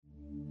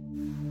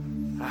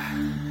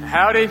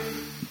Howdy.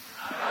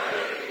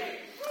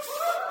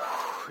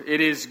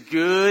 It is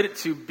good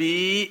to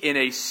be in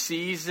a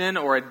season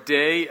or a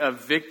day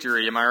of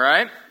victory. Am I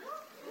right?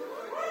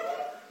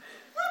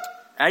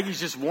 Aggies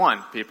just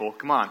won, people.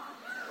 Come on.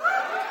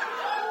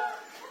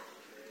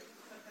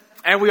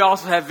 And we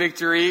also have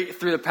victory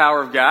through the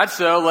power of God.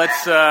 So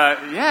let's,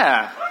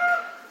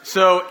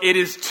 So it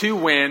is 2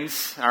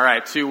 wins. All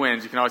right, 2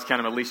 wins. You can always count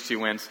them at least 2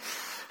 wins.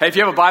 Hey, if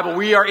you have a Bible,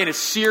 we are in a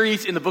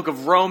series in the book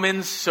of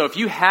Romans. So if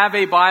you have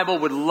a Bible,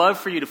 would love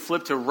for you to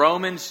flip to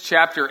Romans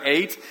chapter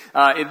 8.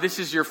 If this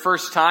is your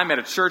first time at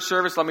a church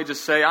service, let me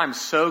just say I'm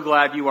so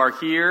glad you are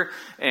here.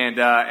 And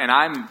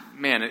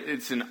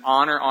it's an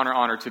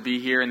honor to be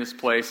here in this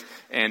place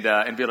and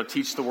be able to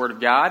teach the Word of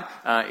God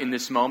in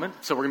this moment.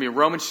 So we're going to be in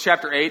Romans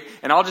chapter 8.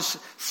 And I'll just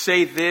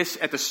say this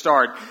at the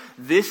start.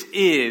 This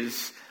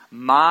is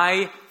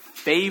my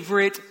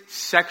favorite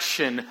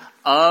section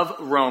of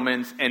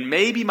Romans, and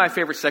maybe my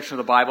favorite section of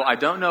the Bible. I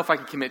don't know if I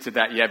can commit to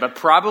that yet, but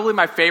probably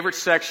my favorite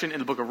section in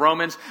the book of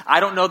Romans. I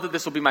don't know that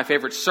this will be my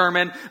favorite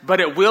sermon, but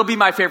it will be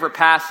my favorite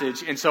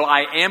passage, and so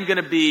I am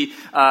going to be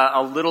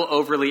a little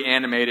overly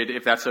animated,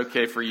 if that's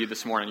okay for you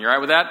this morning. You all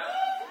right with that?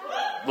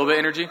 A little bit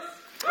of energy?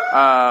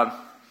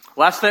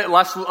 Last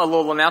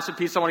little announcement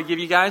piece I want to give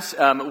you guys.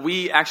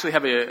 We actually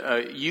have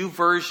a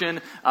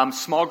YouVersion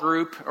small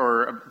group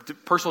or a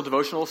personal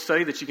devotional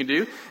study that you can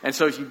do. And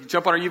so if you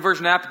jump on our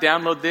YouVersion app,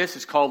 download this.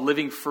 It's called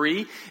Living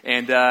Free.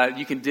 And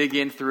you can dig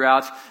in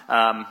throughout,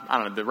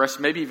 the rest,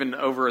 maybe even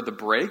over the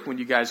break when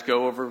you guys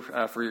go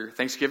over for your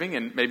Thanksgiving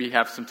and maybe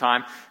have some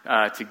time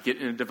to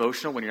get in a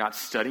devotional when you're not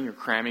studying or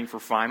cramming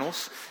for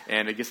finals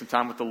and to get some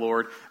time with the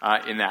Lord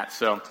in that.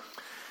 So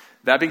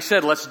that being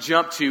said, let's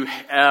jump to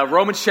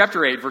Romans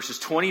chapter 8, verses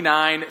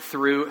 29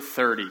 through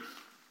 30. It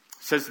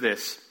says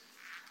this.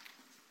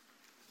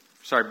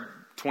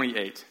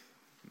 28.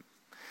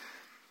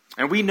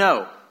 And we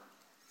know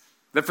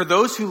that for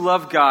those who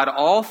love God,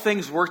 all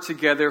things work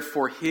together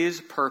for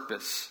His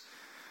purpose.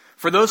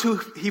 For those who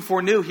He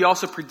foreknew, He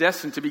also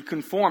predestined to be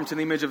conformed to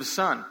the image of His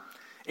Son,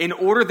 in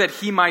order that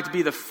He might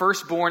be the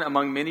firstborn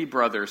among many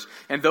brothers.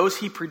 And those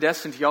He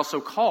predestined, He also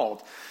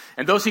called.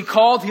 And those He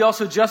called, He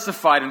also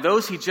justified. And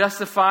those He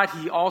justified,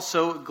 He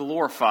also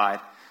glorified.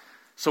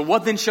 So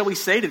what then shall we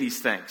say to these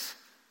things?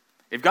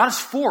 If God is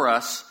for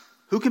us,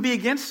 who can be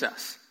against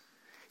us?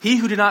 He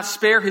who did not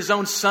spare His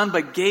own Son,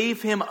 but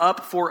gave Him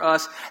up for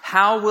us,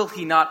 how will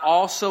He not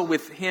also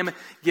with Him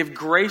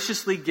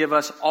graciously give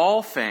us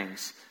all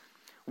things?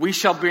 Who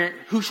shall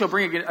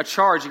bring a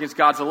charge against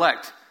God's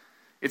elect?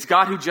 It's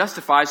God who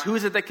justifies. Who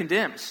is it that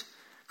condemns?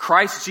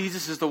 Christ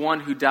Jesus is the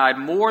one who died,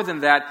 more than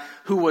that,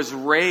 who was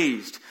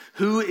raised,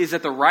 who is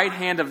at the right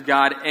hand of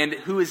God, and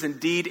who is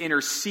indeed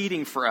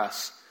interceding for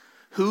us.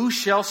 Who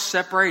shall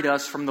separate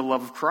us from the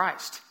love of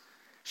Christ?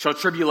 Shall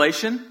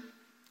tribulation,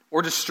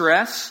 or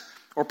distress,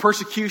 or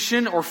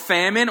persecution, or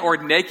famine, or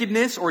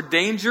nakedness, or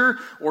danger,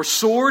 or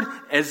sword,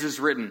 as is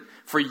written,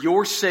 for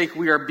your sake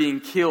we are being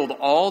killed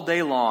all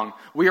day long.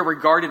 We are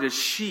regarded as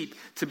sheep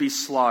to be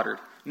slaughtered.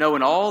 No,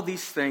 in all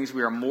these things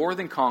we are more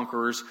than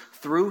conquerors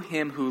through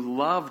Him who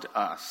loved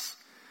us.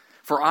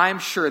 For I am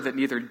sure that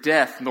neither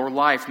death, nor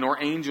life,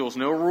 nor angels,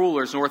 nor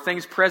rulers, nor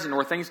things present,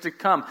 nor things to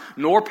come,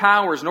 nor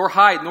powers, nor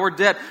height, nor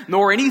depth,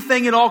 nor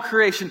anything in all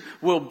creation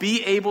will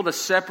be able to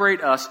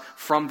separate us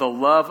from the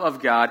love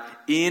of God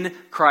in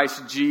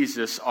Christ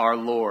Jesus our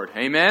Lord.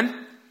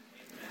 Amen?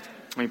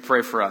 Let me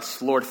pray for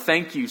us. Lord,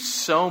 thank you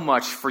so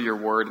much for your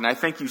word, and I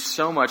thank you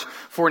so much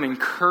for an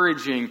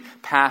encouraging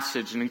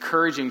passage, an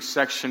encouraging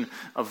section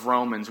of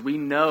Romans. We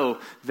know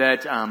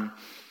that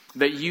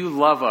that you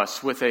love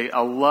us with a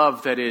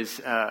love that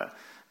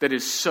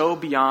is so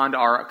beyond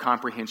our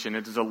comprehension.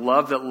 It is a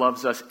love that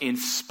loves us in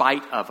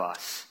spite of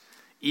us.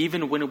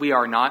 Even when we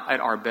are not at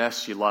our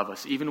best, you love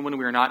us. Even when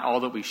we are not all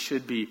that we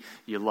should be,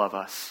 you love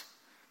us.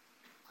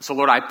 So,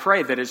 Lord, I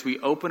pray that as we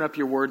open up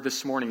your word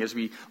this morning, as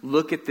we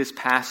look at this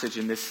passage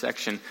in this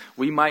section,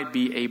 we might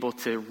be able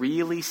to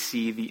really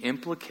see the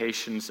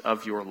implications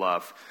of your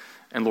love.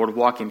 And, Lord,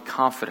 walk in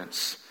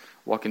confidence,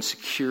 walk in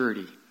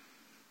security,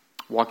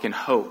 walk in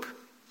hope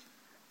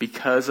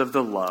because of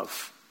the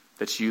love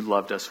that you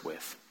loved us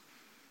with.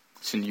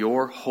 It's in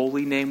your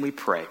holy name we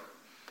pray.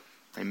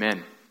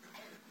 Amen.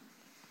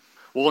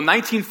 Well, in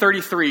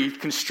 1933,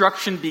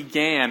 construction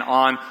began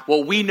on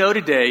what we know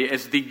today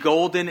as the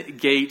Golden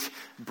Gate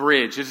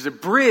Bridge. It is a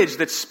bridge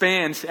that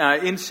spans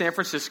in San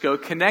Francisco,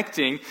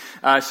 connecting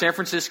San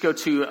Francisco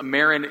to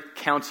Marin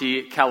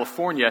County,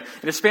 California.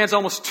 And it spans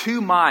almost 2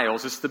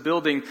 miles. It's the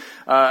building,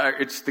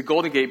 it's the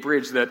Golden Gate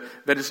Bridge that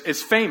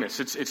is famous.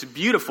 It's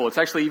beautiful. It's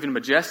actually even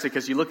majestic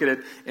as you look at it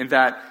in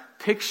that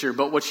picture.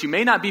 But what you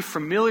may not be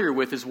familiar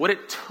with is what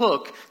it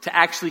took to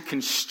actually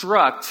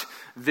construct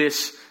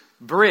this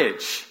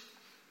bridge.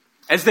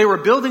 As they were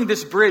building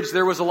this bridge,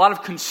 there was a lot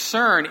of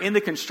concern in the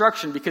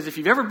construction because if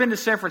you've ever been to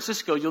San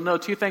Francisco, you'll know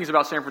 2 things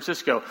about San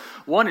Francisco.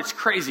 1, it's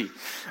crazy.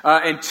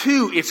 And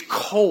 2, it's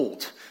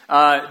cold.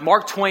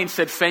 Mark Twain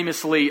said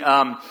famously,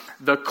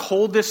 the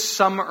coldest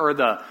summer, or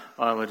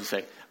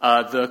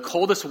The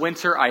coldest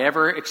winter I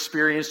ever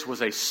experienced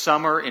was a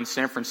summer in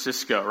San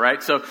Francisco,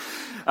 right? So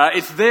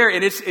it's there,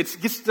 and it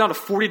gets down to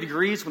 40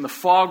 degrees when the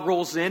fog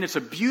rolls in. It's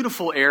a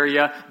beautiful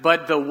area,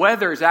 but the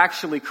weather is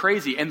actually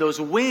crazy, and those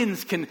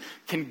winds can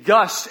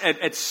gust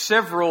at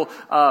several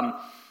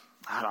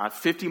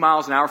 50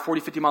 miles an hour,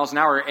 40, 50 miles an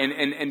hour,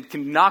 and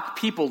can knock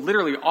people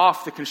literally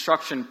off the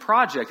construction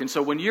project. And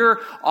so when you're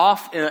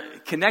off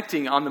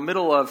connecting on the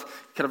middle of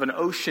kind of an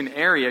ocean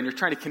area and you're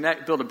trying to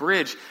build a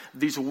bridge,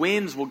 these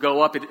winds will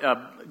go up,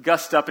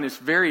 gust up, and it's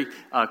very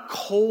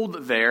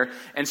cold there.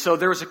 And so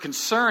there was a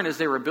concern as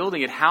they were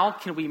building it, how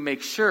can we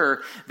make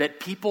sure that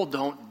people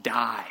don't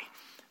die?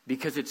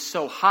 Because it's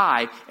so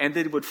high, and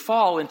that it would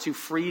fall into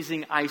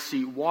freezing,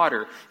 icy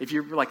water. If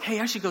you're like, hey,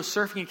 I should go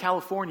surfing in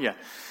California.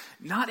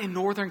 Not in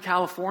Northern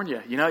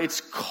California.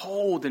 It's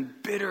cold and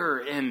bitter,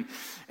 and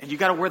you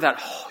got to wear that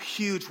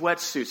huge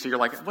wetsuit. So you're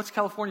like, what's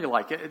California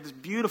like? It's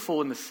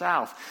beautiful in the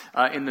south.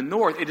 In the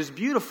north, it is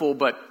beautiful,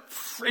 but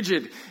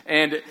frigid.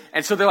 And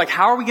so they're like,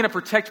 how are we going to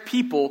protect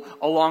people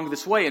along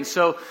this way? And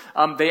so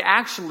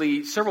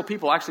several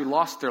people actually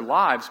lost their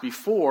lives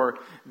before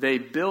they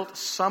built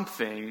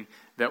something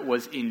that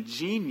was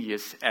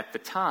ingenious at the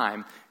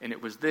time, and it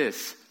was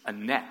this, a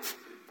net.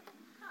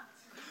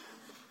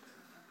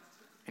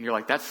 And you're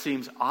like, that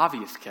seems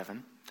obvious,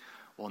 Kevin.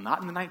 Well,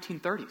 not in the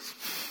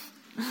 1930s.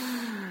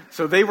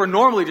 So they were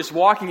normally just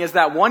walking as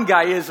that one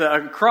guy is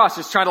across,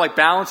 just trying to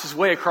balance his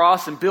way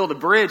across and build a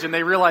bridge. And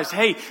they realized,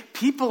 hey,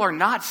 people are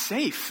not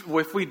safe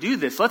if we do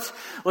this. Let's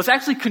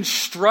actually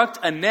construct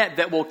a net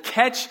that will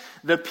catch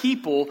the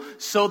people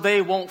so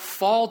they won't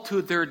fall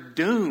to their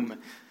doom.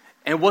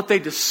 And what they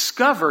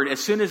discovered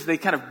as soon as they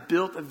kind of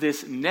built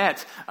this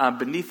net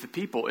beneath the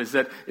people is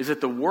that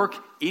the work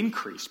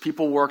increased.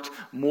 People worked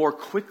more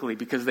quickly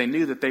because they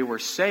knew that they were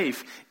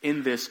safe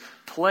in this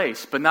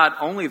place. But not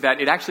only that,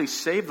 it actually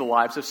saved the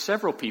lives of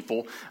several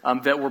people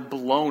that were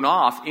blown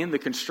off in the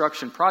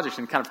construction project,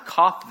 and kind of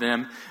caught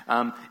them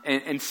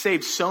and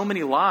saved so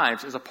many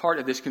lives as a part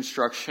of this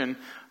construction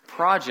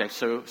project.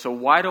 So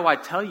why do I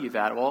tell you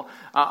that? Well,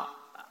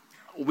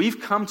 we've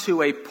come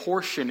to a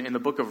portion in the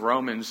book of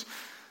Romans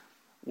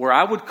where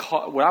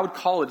what I would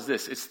call it is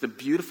this: it's the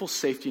beautiful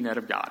safety net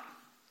of God.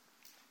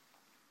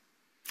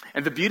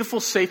 And the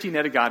beautiful safety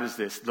net of God is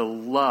this: the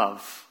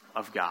love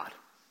of God.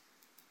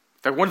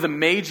 In fact, one of the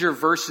major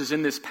verses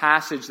in this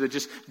passage that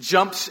just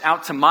jumps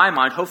out to my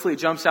mind, hopefully it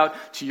jumps out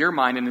to your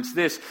mind, and it's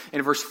this.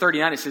 In verse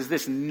 39, it says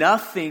this: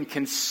 nothing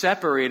can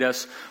separate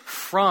us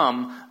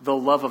from the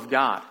love of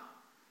God.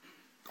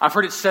 I've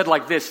heard it said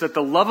like this, that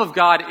the love of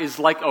God is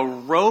like a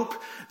rope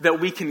that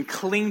we can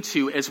cling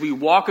to as we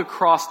walk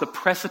across the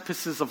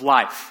precipices of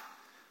life.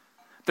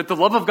 That the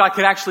love of God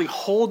could actually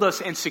hold us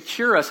and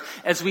secure us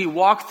as we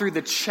walk through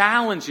the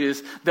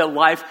challenges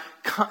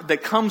that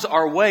comes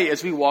our way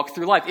as we walk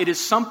through life. It is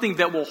something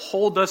that will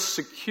hold us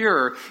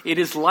secure. It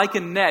is like a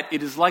net.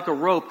 It is like a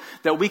rope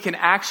that we can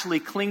actually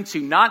cling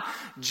to, not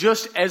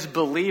just as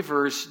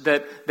believers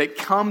that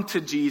come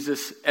to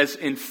Jesus as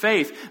in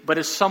faith, but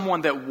as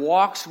someone that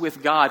walks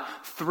with God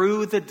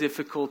through the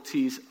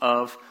difficulties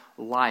of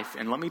life.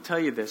 And let me tell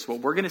you this, what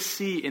we're going to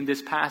see in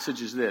this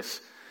passage is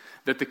this: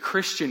 that the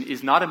Christian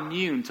is not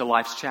immune to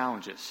life's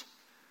challenges.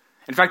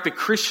 In fact, the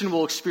Christian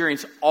will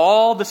experience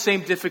all the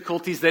same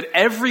difficulties that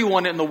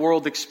everyone in the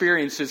world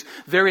experiences.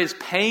 There is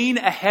pain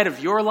ahead of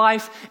your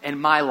life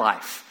and my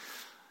life.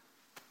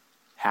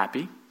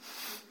 Happy?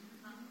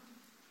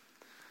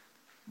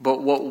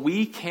 But what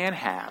we can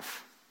have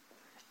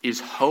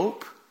is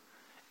hope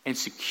and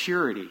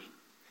security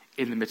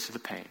in the midst of the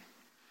pain.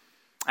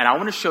 And I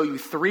want to show you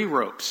 3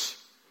 ropes,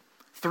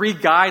 3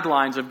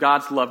 guidelines of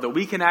God's love that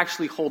we can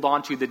actually hold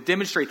on to that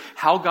demonstrate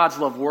how God's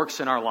love works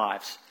in our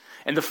lives.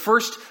 And the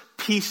first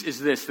piece is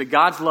this: that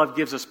God's love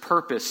gives us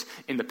purpose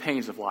in the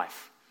pains of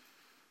life.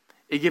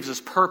 It gives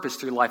us purpose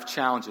through life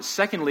challenges.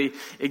 Secondly,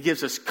 it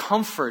gives us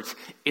comfort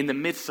in the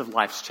midst of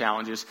life's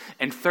challenges.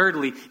 And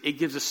thirdly, it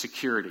gives us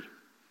security.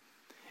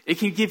 It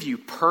can give you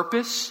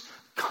purpose,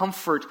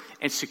 comfort,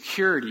 and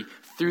security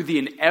through the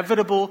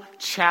inevitable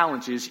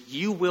challenges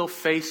you will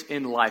face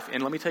in life.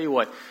 And let me tell you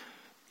what,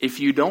 if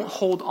you don't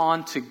hold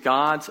on to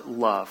God's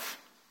love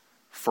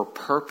for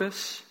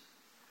purpose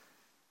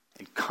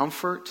and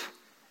comfort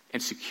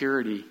and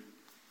security,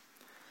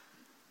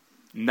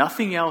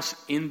 nothing else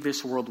in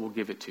this world will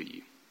give it to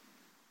you.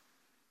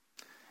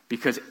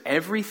 Because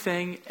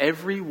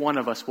every one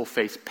of us will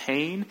face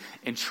pain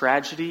and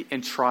tragedy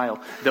and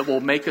trial that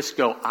will make us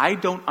go, I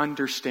don't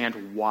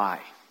understand why.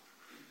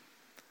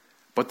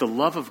 But the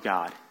love of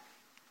God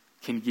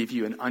can give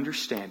you an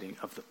understanding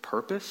of the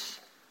purpose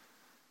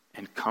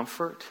and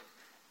comfort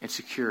and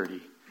security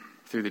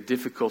through the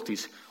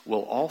difficulties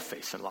we'll all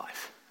face in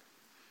life.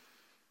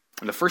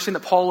 And the first thing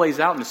that Paul lays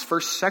out in this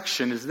first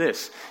section is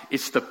this: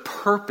 it's the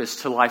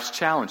purpose to life's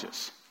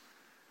challenges.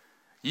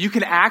 You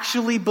can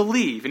actually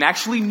believe and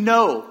actually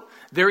know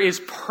there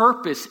is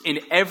purpose in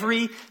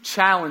every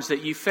challenge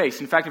that you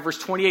face. In fact, in verse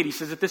 28, he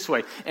says it this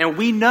way: and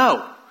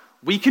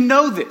we can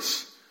know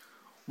this.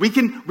 We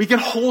can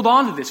hold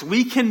on to this.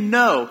 We can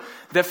know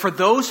that for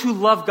those who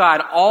love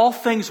God, all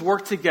things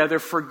work together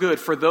for good,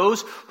 for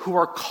those who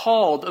are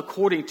called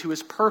according to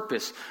his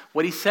purpose.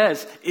 What he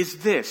says is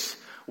this: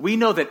 we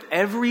know that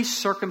every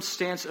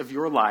circumstance of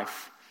your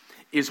life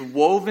is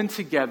woven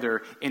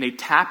together in a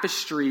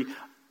tapestry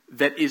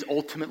that is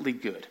ultimately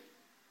good.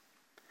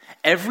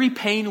 Every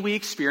pain we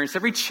experience,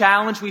 every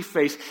challenge we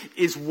face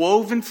is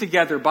woven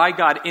together by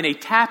God in a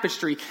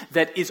tapestry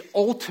that is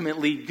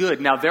ultimately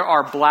good. Now, there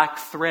are black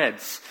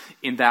threads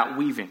in that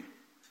weaving.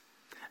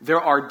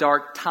 There are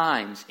dark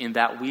times in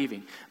that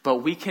weaving. But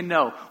we can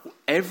know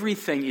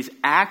everything is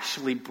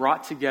actually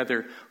brought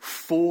together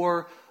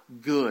for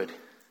good.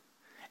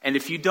 And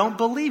if you don't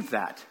believe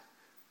that,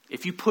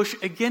 if you push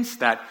against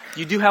that,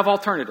 you do have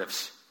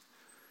alternatives.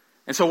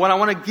 And so what I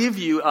want to give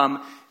you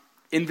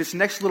in this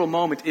next little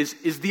moment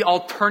is the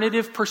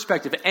alternative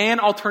perspective, an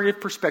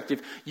alternative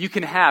perspective you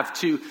can have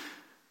to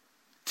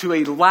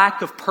a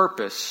lack of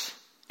purpose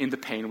in the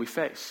pain we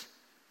face.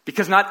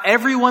 Because not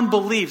everyone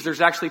believes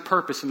there's actually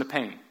purpose in the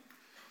pain.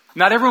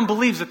 Not everyone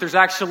believes that there's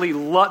actually the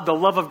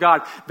love of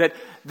God that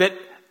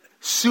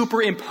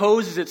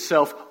superimposes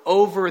itself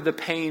over the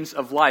pains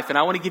of life. And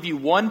I want to give you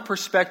one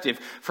perspective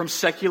from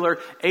secular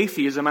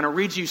atheism. I'm going to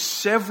read you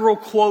several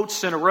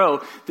quotes in a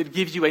row that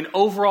give you an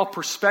overall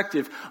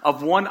perspective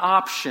of one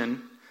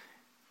option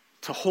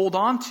to hold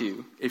on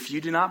to if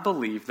you do not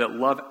believe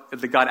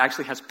that God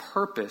actually has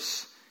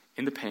purpose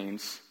in the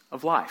pains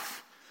of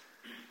life.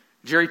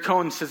 Jerry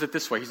Cohen says it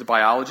this way. He's a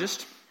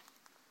biologist.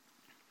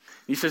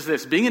 He says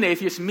this: being an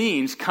atheist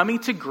means coming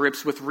to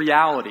grips with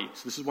reality.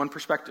 So this is one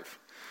perspective.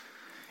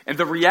 And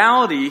the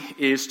reality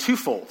is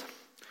twofold.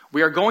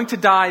 We are going to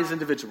die as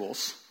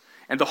individuals,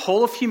 and the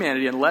whole of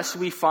humanity, unless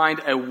we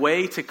find a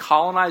way to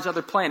colonize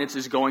other planets,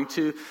 is going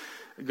to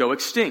go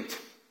extinct.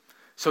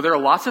 So there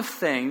are lots of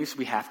things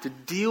we have to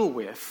deal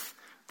with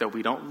that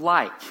we don't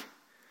like.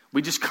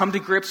 We just come to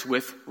grips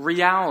with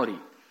reality.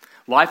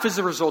 Life is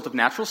the result of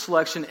natural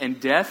selection,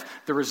 and death,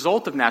 the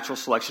result of natural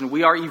selection.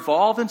 We are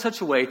evolved in such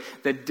a way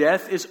that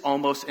death is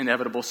almost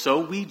inevitable,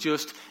 so we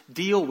just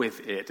deal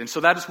with it. And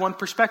so that is one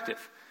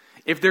perspective.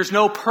 If there's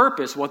no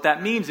purpose, what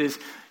that means is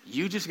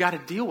you just got to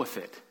deal with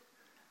it.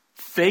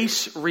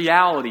 Face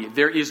reality.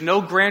 There is no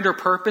grander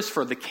purpose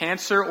for the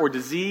cancer or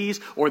disease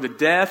or the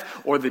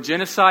death or the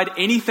genocide,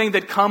 anything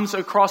that comes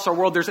across our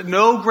world. There's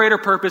no greater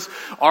purpose.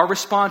 Our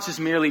response is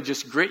merely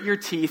just grit your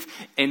teeth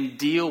and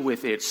deal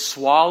with it.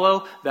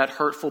 Swallow that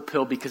hurtful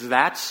pill, because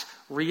that's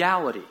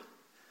reality.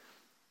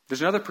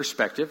 There's another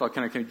perspective. I'll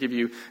kind of give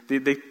you,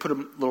 they put a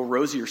little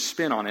rosier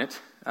spin on it.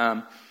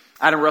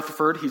 Adam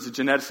Rutherford, he's a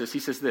geneticist, he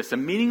says this: a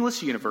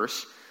meaningless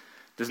universe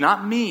does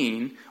not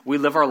mean we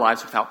live our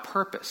lives without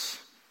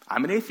purpose.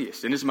 I'm an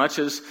atheist. In as much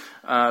as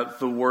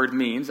the word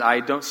means, I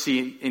don't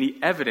see any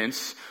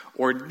evidence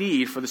or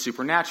need for the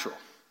supernatural.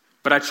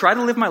 But I try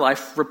to live my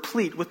life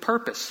replete with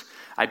purpose.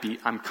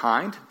 I'm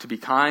kind,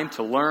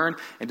 to learn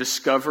and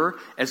discover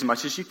as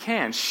much as you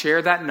can.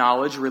 Share that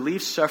knowledge,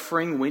 relieve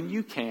suffering when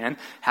you can,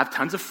 have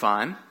tons of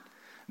fun.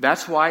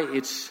 That's why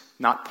it's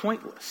not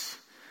pointless.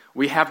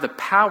 We have the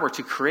power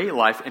to create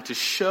life and to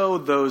show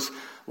those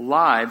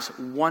lives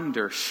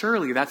wonder.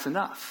 Surely that's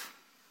enough.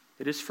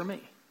 It is for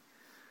me.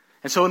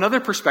 And so another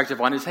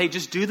perspective on it is, hey,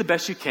 just do the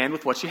best you can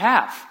with what you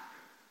have.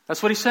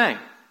 That's what he's saying.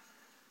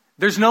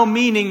 There's no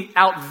meaning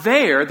out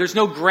there. There's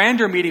no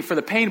grander meaning for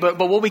the pain, but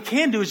what we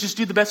can do is just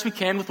do the best we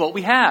can with what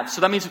we have.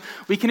 So that means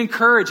we can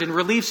encourage and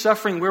relieve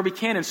suffering where we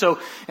can. And so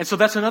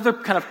that's another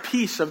kind of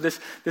piece of this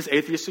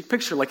atheistic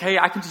picture. Like, hey,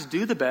 I can just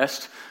do the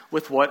best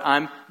with what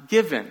I'm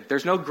given.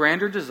 There's no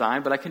grander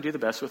design, but I can do the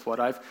best with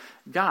what I've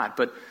got.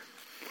 But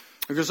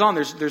it goes on.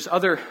 There's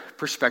other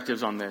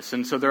perspectives on this.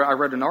 And so I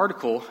read an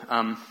article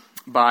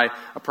by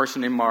a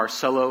person named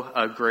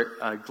Marcelo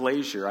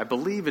Glazier. I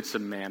believe it's a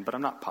man, but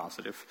I'm not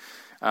positive.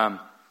 And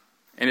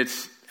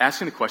it's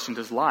asking the question,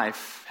 does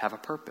life have a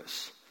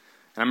purpose?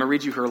 And I'm going to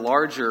read you her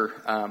larger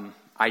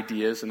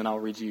ideas, and then I'll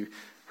read you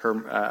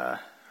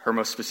her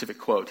most specific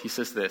quote. He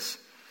says this.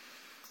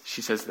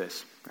 She says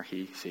this. Or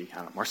he, I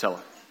don't know,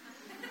 Marcella.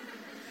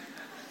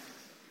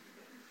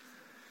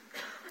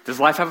 Does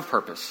life have a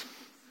purpose?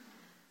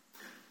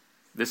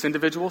 This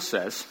individual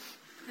says,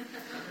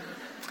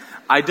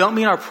 I don't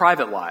mean our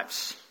private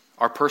lives,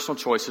 our personal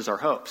choices, our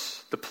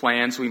hopes, the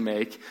plans we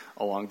make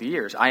along the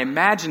years. I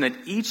imagine that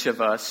each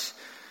of us,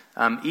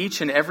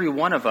 each and every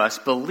one of us,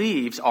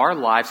 believes our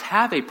lives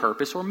have a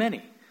purpose or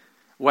many.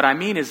 What I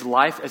mean is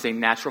life as a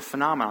natural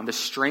phenomenon, the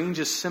strange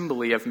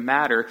assembly of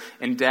matter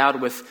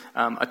endowed with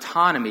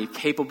autonomy,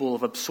 capable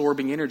of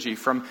absorbing energy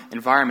from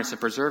environments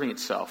and preserving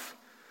itself.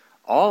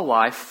 All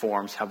life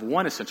forms have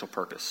one essential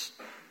purpose: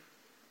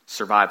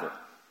 survival.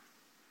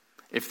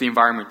 If the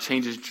environment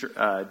changes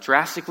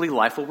drastically,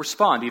 life will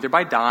respond, either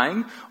by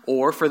dying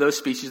or, for those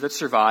species that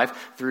survive,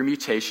 through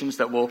mutations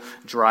that will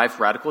drive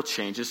radical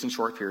changes in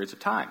short periods of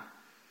time.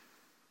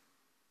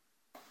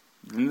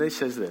 Then they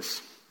says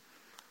this.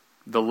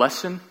 The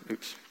lesson...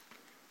 Oops.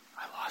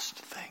 I lost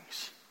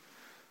things.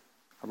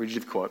 I'll read you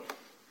the quote.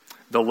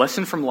 The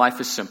lesson from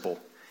life is simple.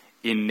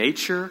 In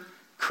nature,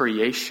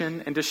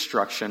 creation and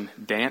destruction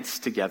dance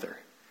together.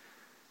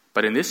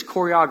 But in this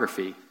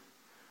choreography,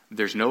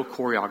 there's no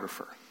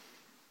choreographer.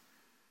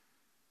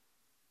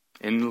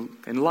 In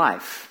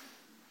life,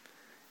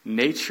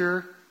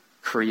 nature,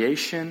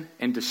 creation,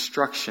 and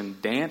destruction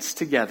dance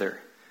together.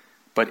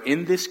 But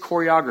in this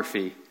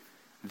choreography,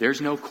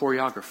 there's no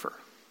choreographer.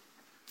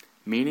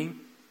 Meaning,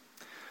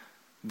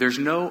 there's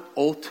no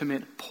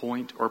ultimate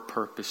point or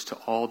purpose to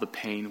all the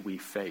pain we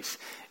face.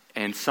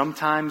 And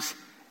sometimes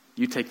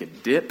you take a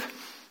dip,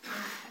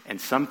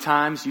 and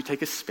sometimes you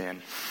take a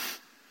spin.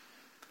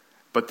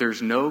 But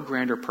there's no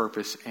grander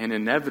purpose, and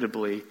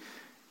inevitably,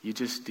 you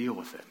just deal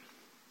with it.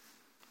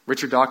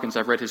 Richard Dawkins,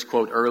 I've read his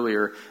quote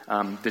earlier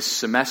this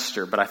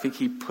semester, but I think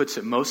he puts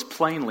it most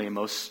plainly and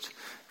most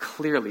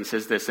clearly. He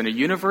says this: in a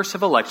universe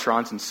of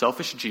electrons and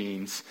selfish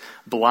genes,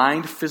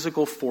 blind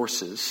physical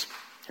forces,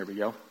 here we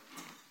go,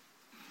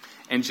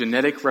 and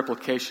genetic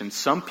replication,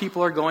 some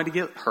people are going to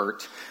get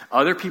hurt,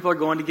 other people are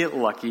going to get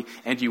lucky,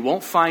 and you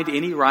won't find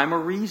any rhyme or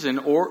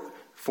reason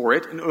for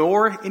it,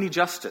 or any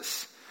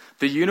justice.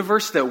 The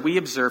universe that we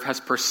observe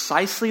has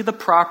precisely the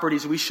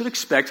properties we should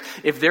expect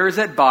if there is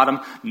at bottom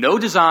no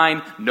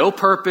design, no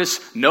purpose,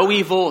 no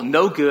evil,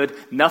 no good,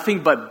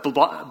 nothing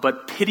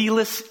but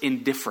pitiless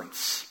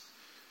indifference.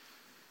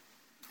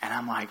 And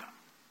I'm like,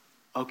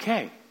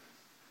 okay.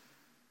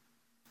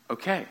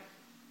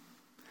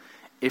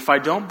 If I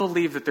don't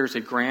believe that there's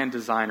a grand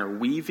designer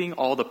weaving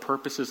all the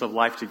purposes of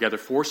life together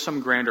for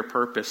some grander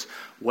purpose,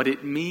 what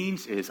it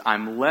means is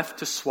I'm left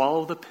to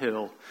swallow the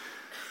pill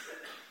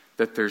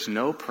that there's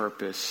no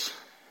purpose,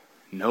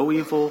 no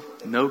evil,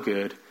 no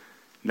good,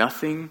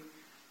 nothing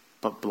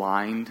but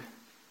blind,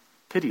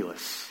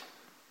 pitiless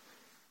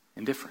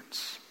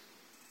indifference.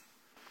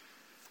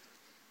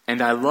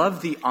 And I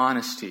love the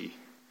honesty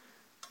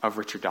of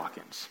Richard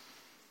Dawkins.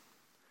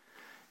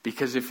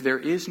 Because if there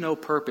is no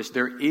purpose,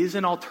 there is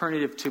an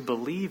alternative to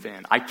believe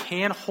in. I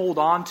can hold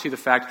on to the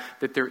fact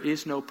that there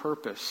is no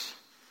purpose.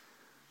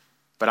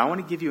 But I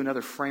want to give you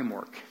another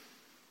framework.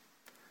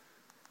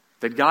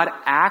 That God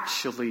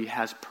actually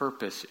has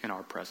purpose in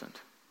our present.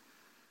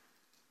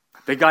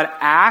 That God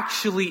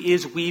actually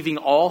is weaving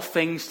all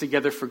things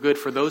together for good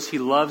for those he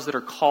loves that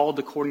are called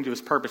according to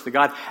his purpose. That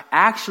God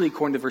actually,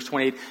 according to verse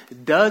 28,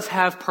 does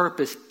have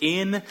purpose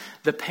in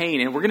the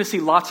pain. And we're going to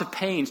see lots of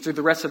pains through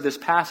the rest of this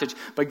passage,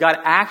 but God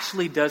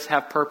actually does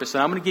have purpose.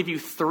 And I'm going to give you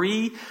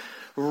three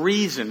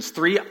reasons,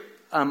 three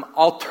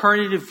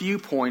alternative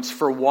viewpoints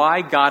for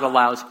why God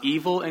allows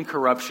evil and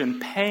corruption,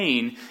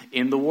 pain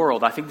in the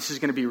world. I think this is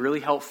going to be really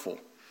helpful.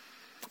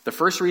 The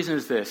first reason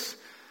is this: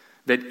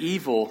 that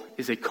evil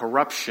is a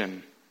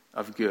corruption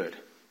of good.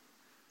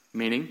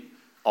 Meaning,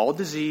 all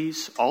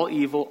disease, all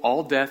evil,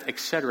 all death,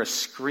 etc.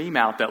 scream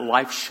out that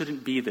life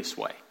shouldn't be this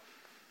way.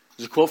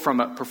 There's a quote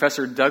from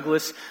Professor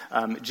Douglas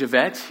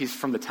Javette. He's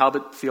from the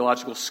Talbot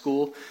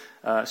School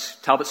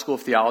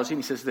of Theology,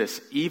 and he says this: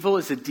 evil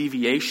is a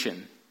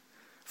deviation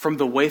from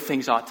the way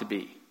things ought to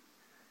be.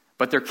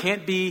 But there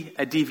can't be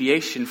a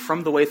deviation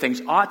from the way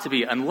things ought to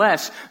be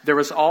unless there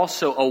is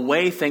also a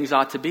way things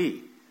ought to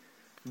be.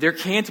 There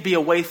can't be a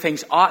way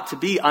things ought to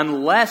be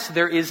unless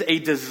there is a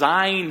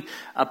design,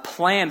 a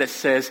plan that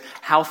says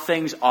how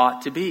things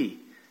ought to be.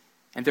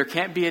 And there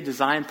can't be a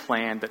design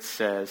plan that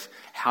says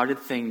how did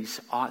things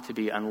ought to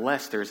be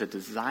unless there's a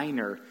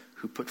designer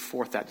who put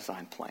forth that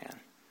design plan.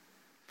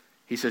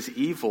 He says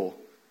evil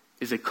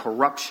is a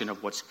corruption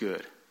of what's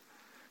good.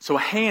 So a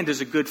hand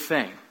is a good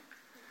thing.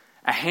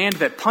 A hand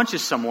that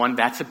punches someone,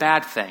 that's a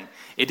bad thing.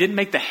 It didn't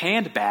make the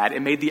hand bad,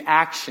 it made the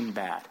action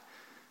bad.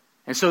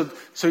 And so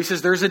he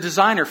says there's a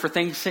designer for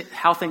things,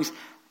 how things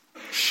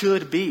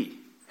should be.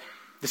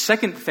 The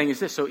second thing is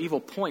this: so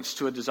evil points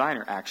to a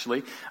designer,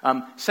 actually.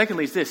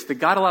 Secondly is this: that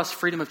God allows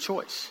freedom of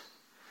choice.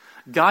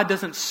 God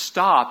doesn't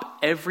stop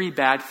every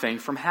bad thing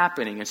from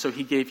happening. And so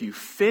he gave you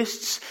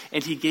fists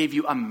and he gave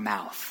you a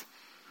mouth.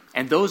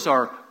 And those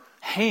are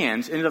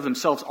hands in and of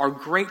themselves are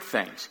great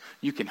things.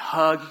 You can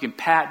hug, you can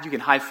pat, you can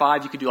high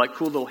five, you can do like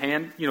cool little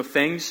hand,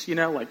 things,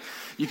 like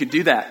you can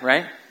do that,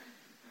 right?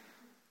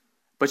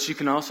 But you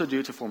can also do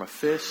it to form a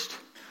fist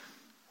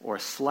or a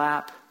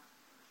slap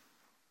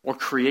or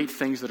create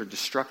things that are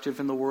destructive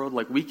in the world.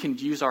 Like we can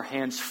use our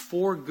hands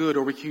for good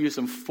or we can use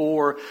them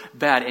for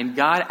bad. And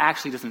God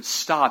actually doesn't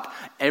stop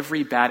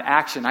every bad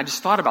action. I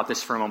just thought about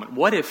this for a moment.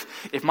 What if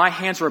my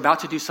hands were about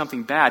to do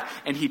something bad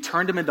and he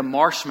turned them into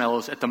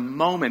marshmallows at the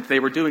moment they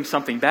were doing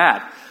something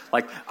bad?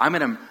 Like, I'm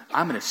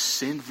gonna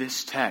send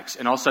this text,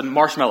 and all of a sudden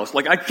marshmallows.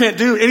 Like, I can't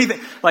do anything.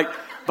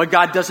 But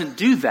God doesn't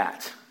do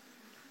that.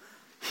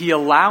 He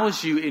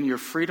allows you in your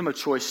freedom of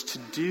choice to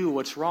do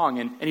what's wrong.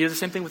 And he does the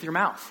same thing with your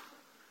mouth.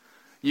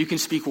 You can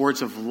speak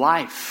words of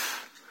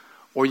life,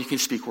 or you can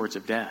speak words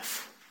of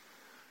death.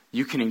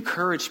 You can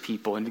encourage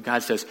people, and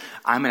God says,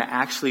 I'm going to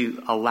actually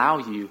allow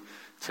you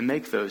to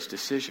make those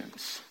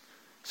decisions.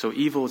 So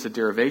evil is a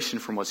derivation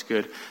from what's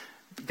good.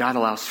 God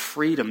allows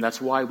freedom.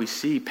 That's why we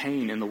see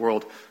pain in the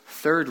world.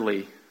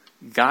 Thirdly,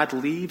 God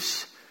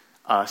leaves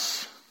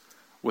us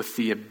with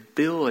the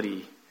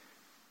ability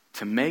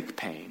to make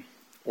pain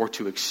or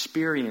to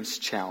experience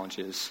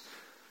challenges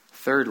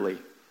Thirdly,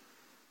 it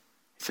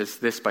says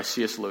this by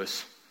C.S.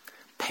 Lewis: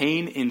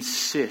 pain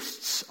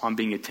insists on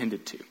being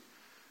attended to.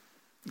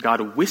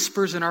 God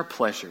whispers in our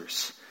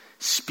pleasures,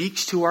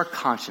 speaks to our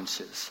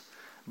consciences,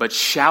 but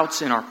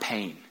shouts in our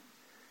pain.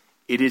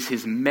 It is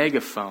his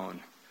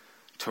megaphone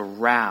to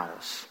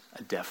rouse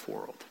a deaf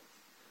world.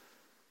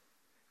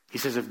 He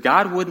says if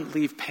God wouldn't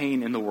leave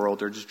pain in the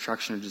world or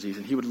destruction or disease,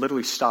 and he would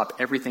literally stop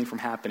everything from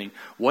happening,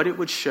 what it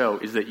would show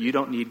is that you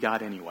don't need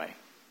God anyway.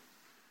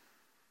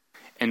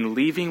 And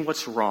leaving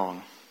what's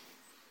wrong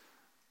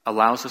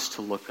allows us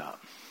to look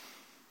up.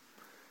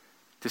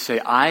 To say,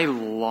 I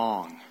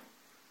long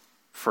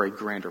for a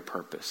grander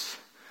purpose.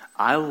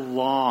 I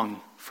long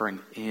for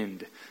an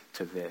end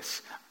to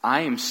this.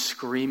 I am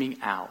screaming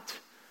out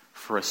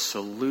for a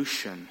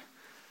solution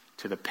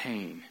to the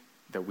pain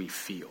that we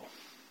feel.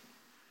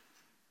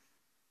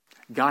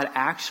 God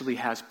actually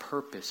has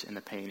purpose in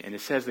the pain. And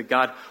it says that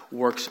God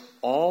works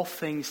all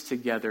things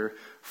together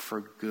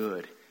for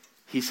good.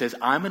 He says,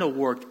 I'm going to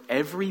work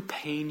every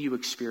pain you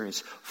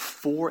experience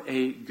for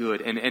a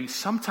good. And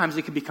sometimes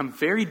it can become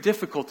very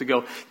difficult to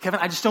go, Kevin,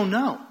 I just don't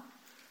know.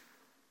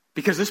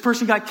 Because this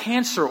person got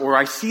cancer, or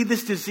I see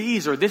this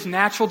disease, or this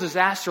natural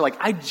disaster. Like,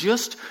 I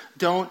just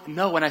don't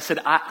know. And I said,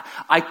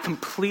 I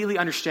completely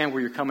understand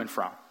where you're coming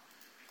from.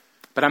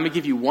 But I'm going to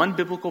give you one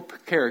biblical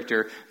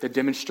character that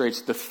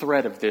demonstrates the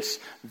thread of this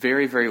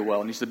very, very well.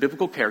 And he's the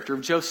biblical character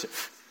of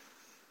Joseph.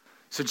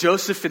 So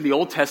Joseph in the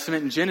Old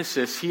Testament, in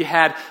Genesis, he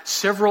had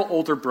several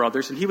older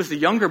brothers, and he was the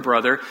younger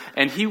brother,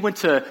 and he went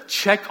to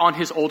check on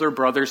his older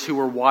brothers who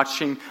were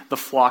watching the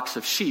flocks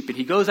of sheep. And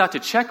he goes out to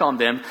check on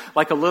them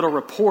like a little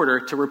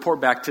reporter to report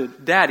back to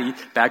daddy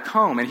back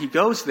home. And he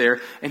goes there,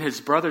 and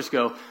his brothers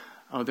go,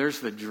 oh, there's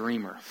the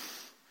dreamer.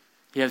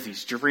 He has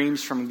these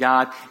dreams from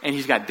God, and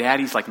he's got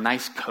daddy's like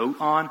nice coat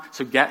on,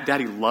 so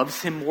daddy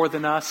loves him more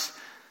than us.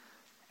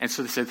 And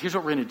so they said, here's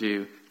what we're going to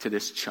do to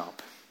this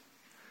chump.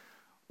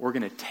 We're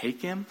going to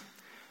take him,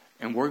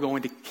 and we're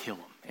going to kill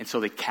him. And so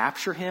they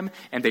capture him,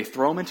 and they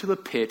throw him into the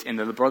pit, and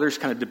then the brothers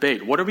kind of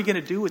debate, what are we going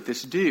to do with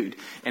this dude?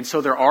 And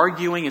so they're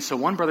arguing, and so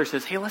one brother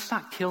says, hey, let's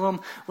not kill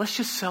him. Let's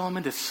just sell him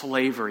into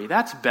slavery.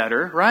 That's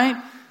better, right?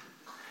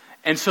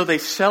 And so they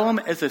sell him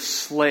as a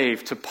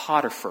slave to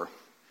Potiphar.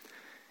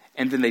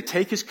 And then they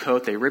take his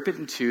coat, they rip it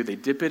in two, they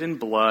dip it in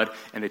blood,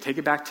 and they take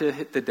it back to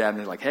the dad, and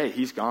they're like, hey,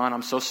 he's gone,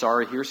 I'm so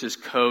sorry, here's his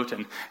coat,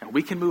 and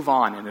we can move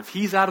on. And if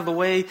he's out of the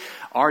way,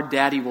 our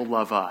daddy will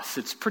love us.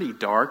 It's pretty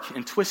dark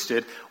and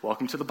twisted.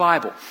 Welcome to the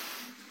Bible.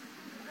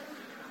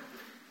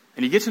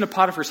 And he gets into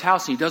Potiphar's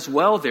house, and he does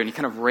well there, and he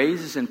kind of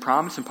raises in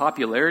prominence and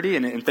popularity,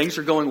 and things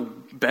are going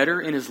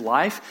better in his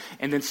life.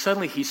 And then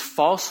suddenly he's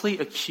falsely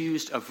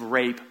accused of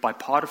rape by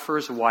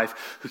Potiphar's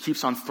wife, who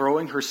keeps on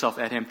throwing herself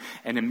at him.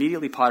 And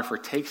immediately Potiphar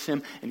takes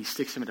him, and he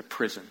sticks him into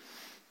prison.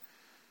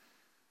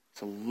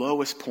 It's the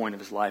lowest point of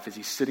his life as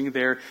he's sitting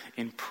there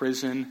in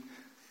prison,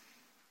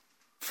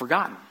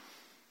 forgotten.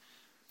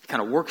 He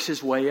kind of works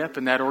his way up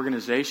in that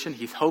organization.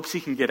 He hopes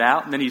he can get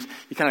out, and then he's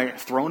kind of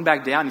thrown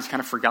back down. He's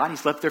kind of forgotten.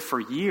 He's left there for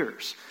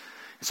years.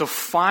 And so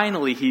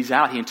finally he's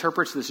out. He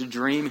interprets this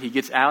dream, and he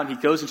gets out, and he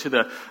goes into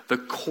the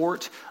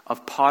court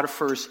of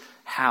Potiphar's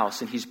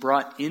house, and he's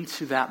brought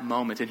into that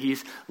moment, and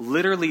he's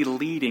literally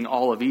leading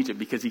all of Egypt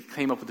because he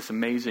came up with this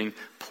amazing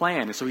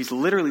plan. And so he's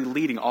literally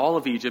leading all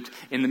of Egypt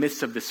in the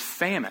midst of this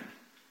famine.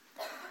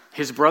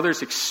 His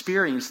brothers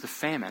experience the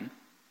famine,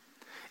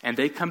 and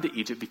they come to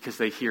Egypt because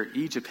they hear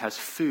Egypt has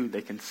food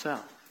they can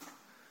sell.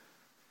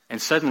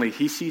 And suddenly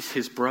he sees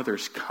his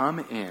brothers come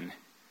in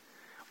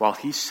while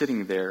he's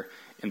sitting there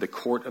in the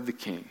court of the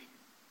king.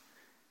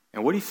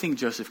 And what do you think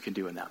Joseph can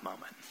do in that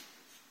moment?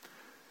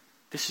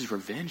 This is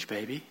revenge,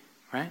 baby,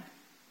 right?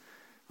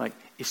 Like,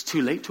 it's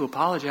too late to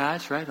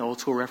apologize, right? Old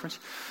school reference.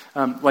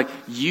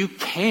 You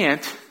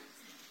can't.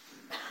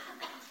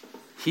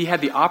 He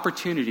had the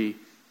opportunity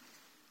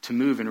to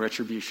move in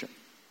retribution.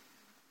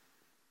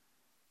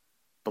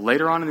 But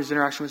later on in his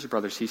interaction with his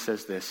brothers, he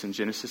says this in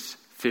Genesis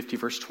 50,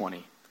 verse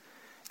 20.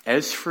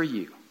 As for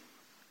you,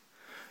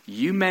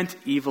 you meant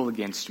evil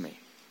against me.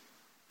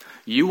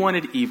 You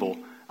wanted evil.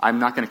 I'm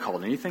not going to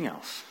call it anything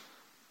else.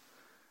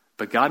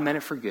 But God meant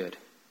it for good,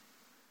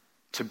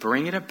 to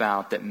bring it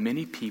about that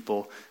many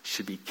people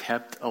should be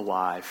kept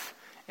alive,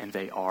 and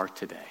they are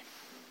today.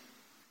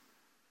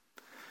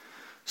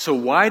 So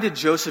why did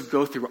Joseph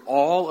go through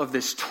all of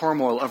this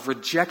turmoil of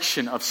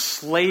rejection, of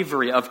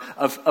slavery, of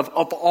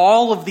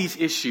all of these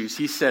issues?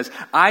 He says,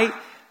 I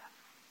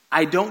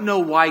don't know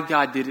why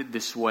God did it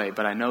this way,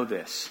 but I know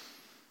this,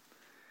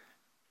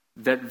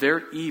 that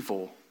their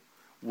evil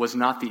was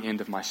not the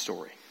end of my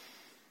story.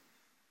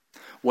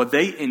 What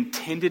they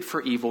intended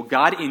for evil,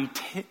 God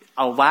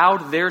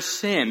allowed their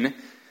sin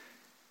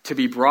to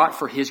be brought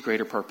for his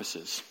greater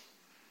purposes.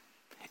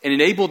 It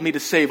enabled me to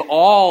save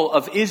all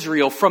of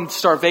Israel from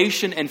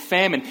starvation and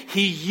famine.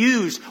 He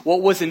used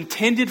what was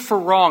intended for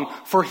wrong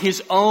for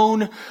his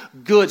own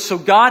good. So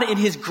God, in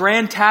his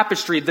grand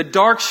tapestry, the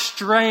dark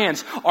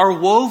strands are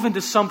woven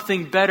to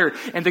something better.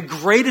 And the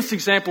greatest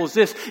example is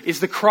this, is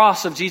the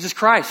cross of Jesus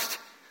Christ.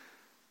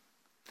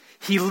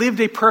 He lived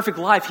a perfect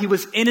life. He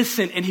was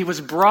innocent and he was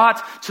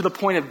brought to the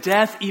point of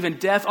death, even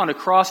death on a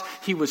cross.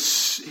 He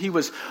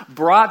was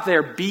brought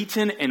there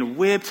beaten and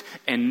whipped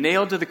and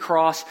nailed to the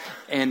cross.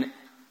 And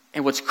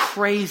what's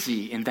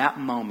crazy in that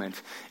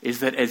moment is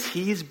that as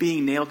he is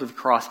being nailed to the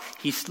cross,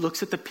 he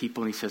looks at the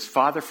people and he says,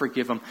 Father,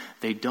 forgive them.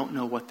 They don't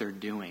know what they're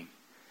doing.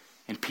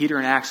 And Peter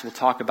in Acts will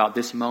talk about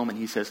this moment.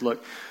 He says,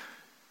 look,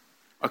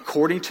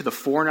 according to the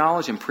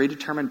foreknowledge and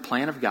predetermined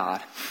plan of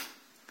God,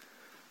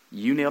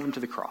 you nailed him to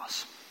the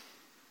cross.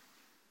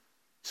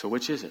 So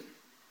which is it?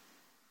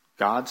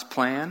 God's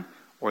plan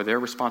or their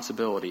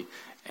responsibility?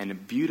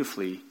 And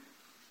beautifully,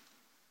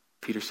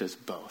 Peter says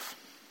both.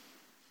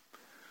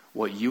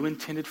 What you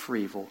intended for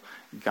evil,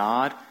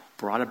 God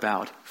brought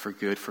about for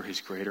good for his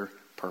greater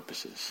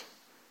purposes,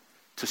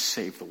 to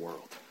save the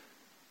world.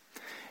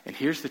 And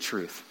here's the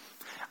truth.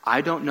 I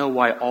don't know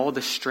why all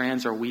the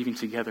strands are weaving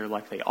together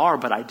like they are,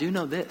 but I do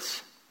know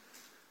this.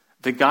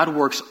 That God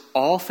works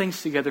all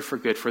things together for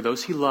good for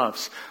those he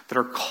loves that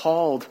are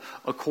called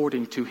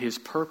according to his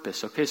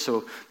purpose. Okay,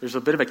 so there's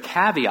a bit of a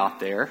caveat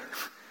there.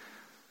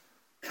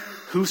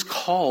 Who's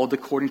called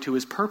according to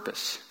his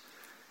purpose?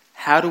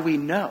 How do we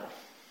know?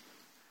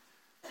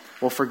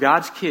 Well, for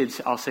God's kids,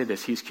 I'll say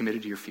this. He's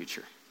committed to your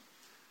future.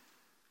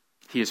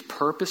 He is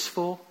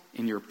purposeful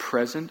in your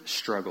present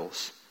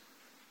struggles.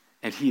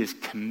 And he is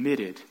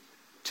committed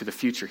to the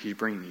future he's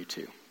bringing you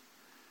to.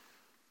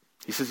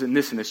 He says in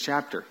this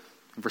chapter.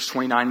 In verse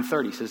 29 and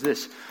 30, he says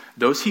this,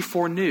 those he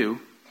foreknew,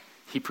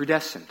 he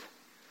predestined.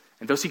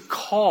 And those he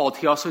called,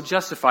 he also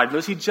justified.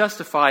 Those he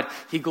justified,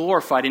 he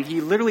glorified. And he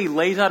literally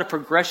lays out a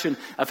progression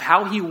of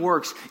how he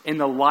works in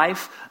the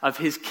life of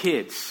his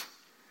kids.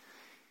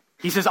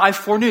 He says, I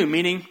foreknew,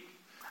 meaning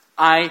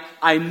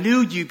I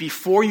knew you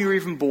before you were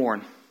even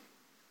born.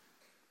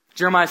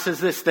 Jeremiah says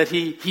this, that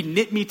he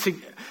knit me to,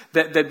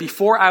 that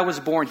before I was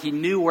born, he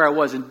knew where I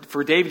was. And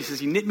for David, he says,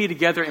 he knit me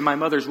together in my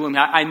mother's womb.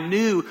 I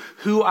knew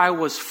who I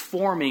was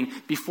forming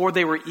before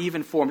they were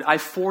even formed. I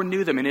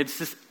foreknew them. And it's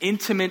this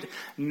intimate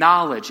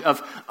knowledge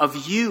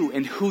of you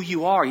and who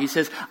you are. He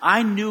says,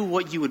 I knew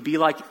what you would be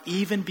like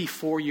even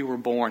before you were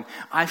born.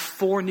 I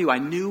foreknew. I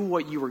knew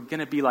what you were going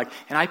to be like.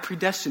 And I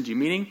predestined you,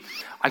 meaning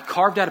I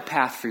carved out a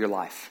path for your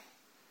life.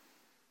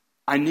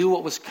 I knew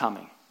what was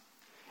coming.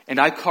 And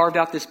I carved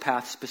out this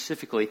path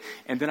specifically,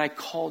 and then I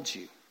called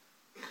you.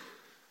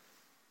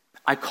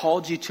 I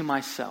called you to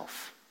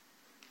myself.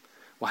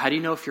 Well, how do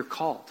you know if you're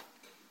called?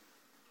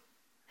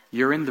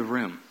 You're in the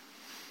room.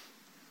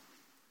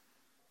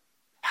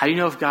 How do you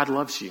know if God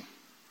loves you?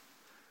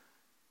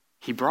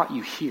 He brought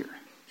you here.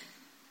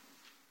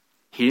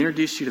 He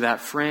introduced you to that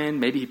friend.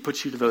 Maybe he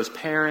put you to those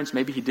parents.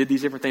 Maybe he did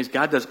these different things.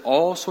 God does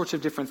all sorts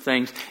of different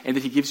things, and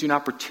that he gives you an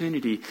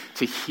opportunity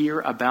to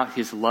hear about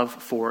his love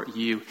for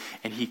you.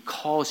 And he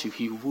calls you.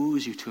 He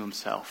woos you to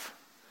himself.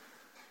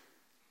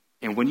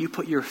 And when you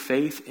put your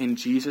faith in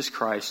Jesus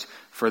Christ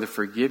for the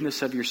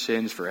forgiveness of your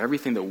sins, for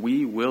everything that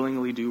we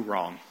willingly do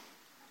wrong,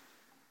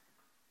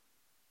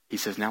 he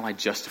says, now I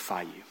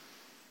justify you.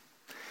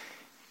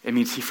 It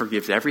means he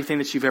forgives everything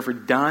that you've ever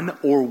done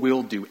or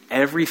will do.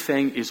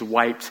 Everything is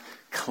wiped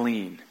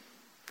clean.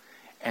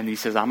 And he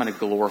says, I'm going to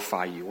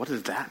glorify you. What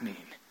does that mean?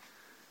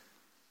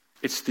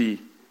 It's the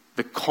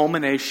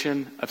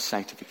culmination of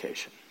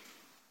sanctification.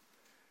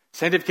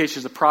 Sanctification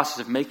is the process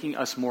of making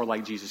us more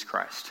like Jesus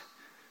Christ.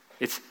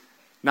 It's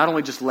not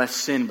only just less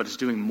sin, but it's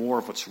doing more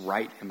of what's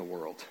right in the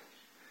world.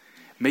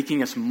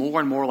 Making us more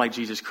and more like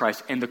Jesus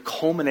Christ. And the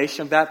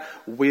culmination of that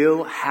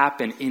will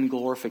happen in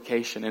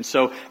glorification. And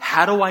so,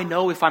 how do I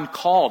know if I'm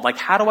called? Like,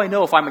 how do I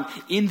know if I'm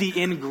in the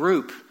in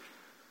group?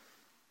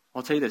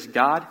 I'll tell you this.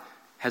 God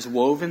has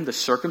woven the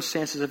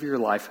circumstances of your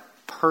life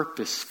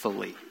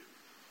purposefully.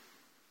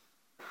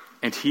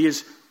 And he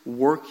is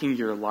working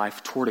your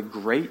life toward a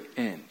great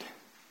end.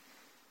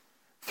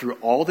 Through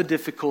all the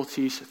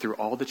difficulties, through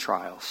all the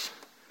trials.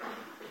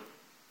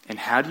 And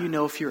how do you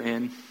know if you're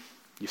in?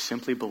 You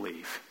simply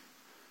believe.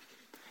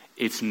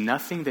 It's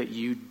nothing that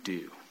you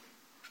do.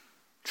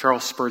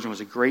 Charles Spurgeon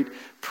was a great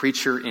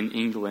preacher in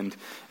England,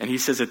 and he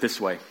says it this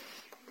way.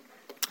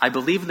 I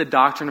believe in the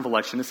doctrine of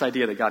election, this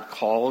idea that God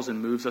calls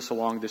and moves us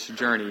along this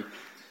journey,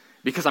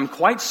 because I'm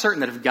quite certain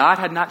that if God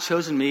had not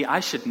chosen me,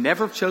 I should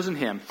never have chosen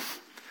him.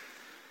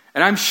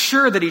 And I'm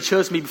sure that he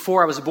chose me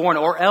before I was born,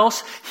 or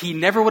else he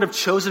never would have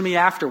chosen me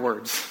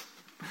afterwards.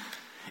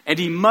 And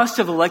he must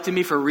have elected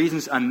me for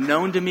reasons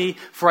unknown to me,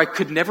 for I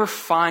could never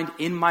find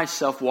in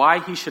myself why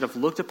he should have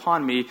looked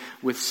upon me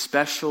with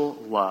special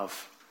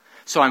love.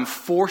 So I'm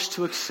forced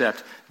to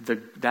accept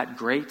that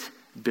great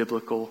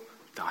biblical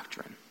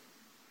doctrine.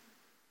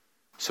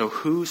 So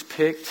who's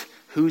picked,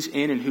 who's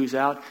in and who's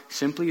out?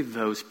 Simply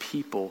those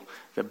people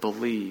that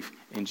believe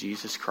in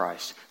Jesus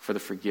Christ for the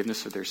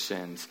forgiveness of their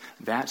sins.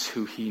 That's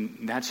who he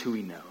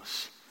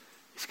knows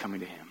is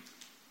coming to him.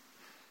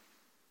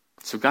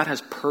 So God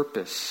has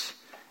purpose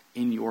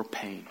in your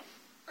pain.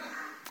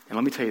 And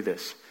let me tell you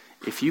this.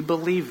 If you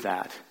believe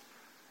that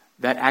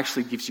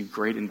actually gives you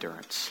great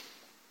endurance.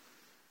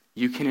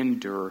 You can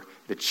endure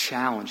the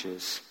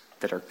challenges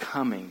that are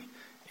coming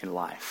in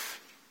life.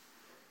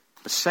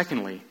 But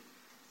secondly,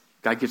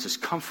 God gives us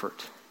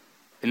comfort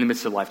in the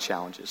midst of life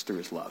challenges through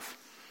his love.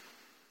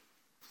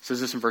 It says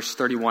this in verse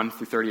 31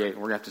 through 38.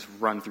 We're going to have to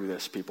run through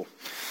this, people.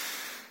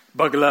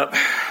 Buckle up.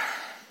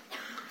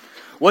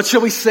 What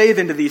shall we say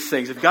then to these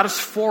things? If God is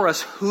for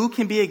us, who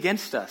can be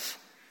against us?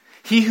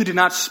 He who did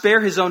not spare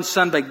his own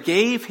son, but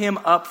gave him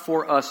up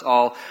for us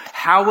all,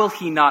 how will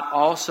he not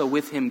also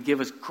with him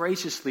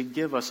graciously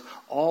give us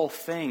all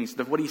things?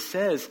 What he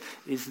says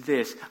is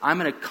this: I'm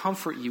going to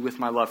comfort you with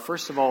my love.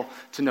 First of all,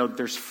 to know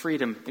there's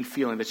freedom in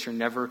feeling that you're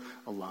never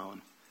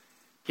alone.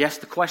 He asked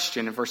the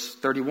question in verse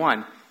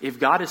 31, if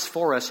God is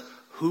for us,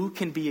 who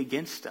can be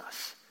against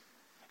us?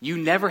 You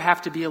never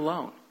have to be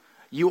alone.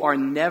 You are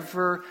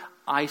never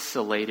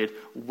isolated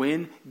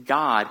when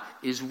God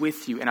is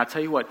with you. And I'll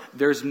tell you what,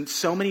 there's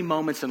so many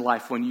moments in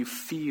life when you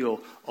feel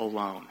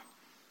alone.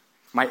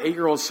 My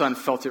 8-year-old son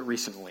felt it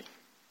recently.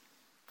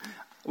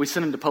 We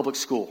sent him to public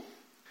school,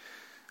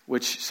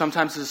 which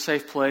sometimes is a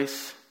safe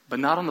place, but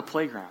not on the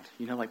playground.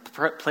 You know, like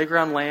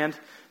playground land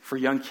for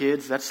young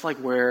kids, that's like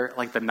where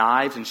like the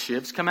knives and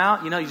shivs come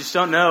out. You know, you just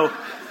don't know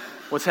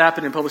what's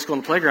happening in public school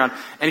on the playground.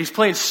 And he's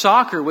playing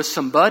soccer with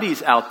some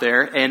buddies out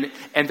there, and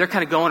they're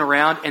kind of going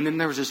around. And then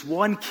there was this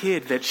one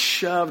kid that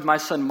shoved my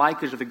son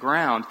Micah to the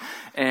ground.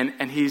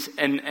 And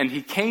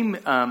he came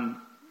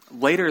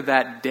later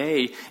that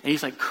day, and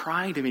he's like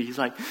crying to me. He's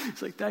like,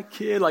 that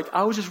kid, like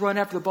I was just running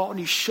after the ball, and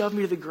he shoved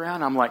me to the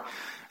ground. I'm like,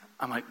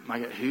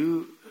 Micah,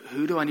 who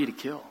do I need to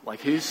kill?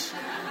 Like who's?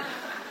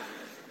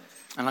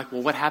 I'm like,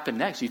 well, what happened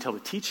next? You tell the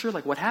teacher?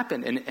 Like, what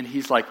happened? And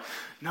he's like,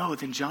 no,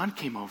 then John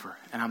came over.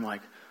 And I'm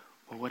like,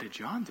 well, what did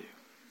John do?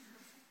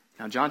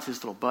 Now, John's his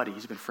little buddy.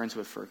 He's been friends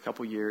with for a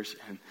couple years.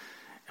 And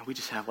we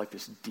just have like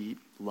this deep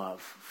love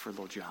for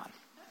little John.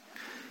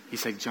 He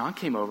said, John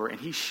came over and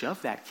he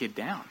shoved that kid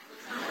down.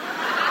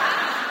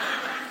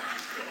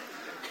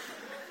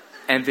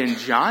 And then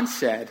John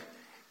said,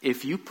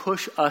 if you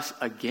push us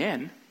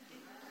again,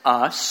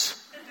 I'm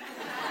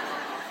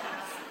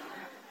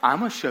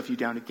going to shove you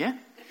down again.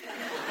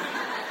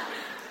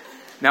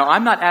 Now,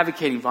 I'm not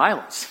advocating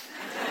violence.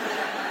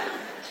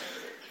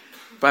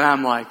 But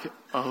I'm like,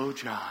 oh,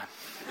 John.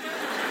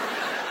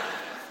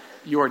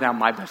 You are now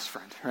my best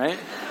friend, right?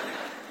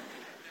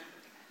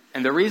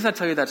 And the reason I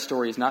tell you that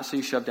story is not so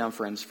you shove down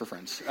friends for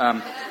friends.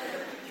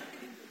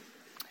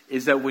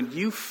 Is that when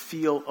you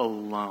feel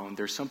alone,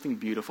 there's something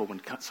beautiful when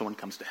someone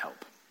comes to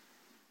help.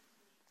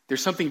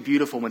 There's something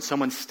beautiful when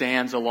someone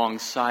stands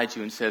alongside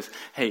you and says,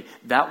 hey,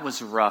 that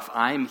was rough.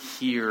 I'm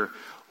here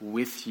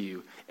with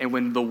you. And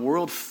when the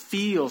world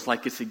feels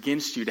like it's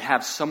against you, to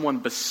have someone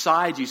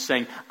beside you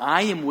saying,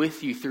 I am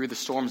with you through the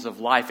storms of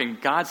life.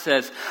 And God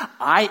says,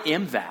 I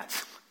am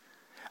that.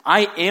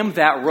 I am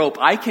that rope.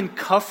 I can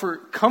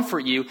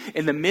comfort you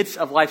in the midst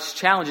of life's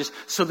challenges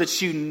so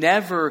that you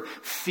never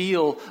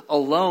feel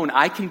alone.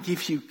 I can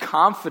give you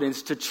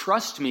confidence to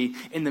trust me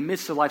in the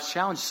midst of life's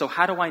challenges. So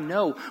how do I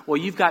know? Well,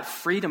 you've got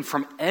freedom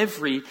from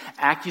every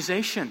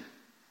accusation.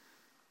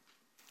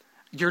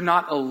 You're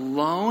not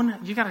alone.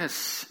 There's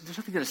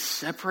nothing going to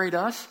separate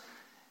us.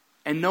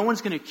 And no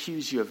one's going to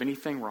accuse you of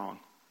anything wrong.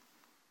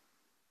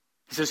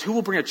 He says, who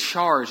will bring a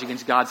charge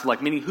against God's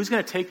elect? Meaning, who's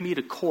going to take me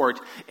to court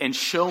and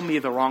show me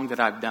the wrong that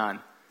I've done?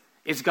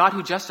 It's God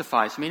who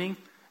justifies, meaning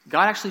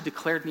God actually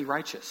declared me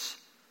righteous.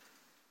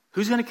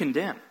 Who's going to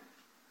condemn?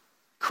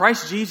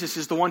 Christ Jesus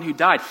is the one who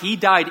died. He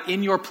died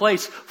in your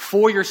place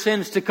for your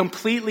sins to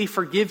completely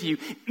forgive you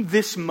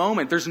this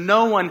moment. There's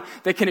no one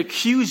that can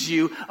accuse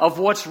you of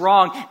what's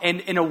wrong and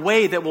in a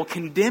way that will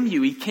condemn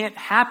you. It can't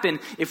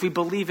happen if we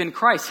believe in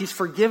Christ. He's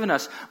forgiven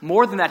us.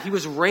 More than that, he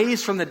was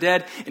raised from the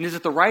dead and is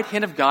at the right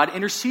hand of God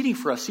interceding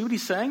for us. See what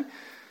he's saying?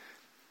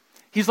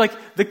 He's like,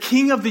 the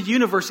King of the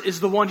universe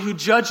is the one who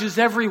judges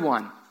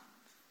everyone.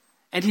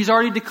 And he's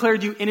already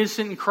declared you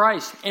innocent in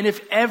Christ. And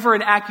if ever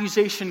an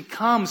accusation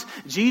comes,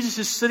 Jesus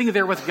is sitting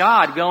there with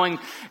God going,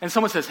 and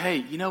someone says, hey,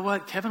 you know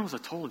what? Kevin was a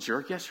total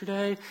jerk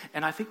yesterday,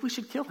 and I think we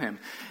should kill him.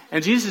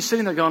 And Jesus is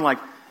sitting there going like,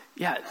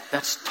 yeah,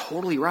 that's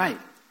totally right.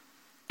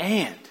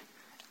 And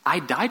I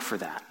died for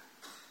that.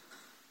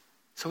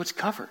 So it's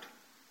covered.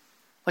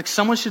 Like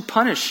someone should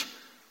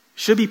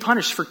be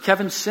punished for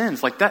Kevin's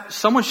sins. Like that,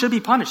 someone should be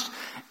punished.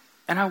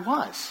 And I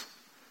was.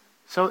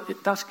 So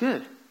that's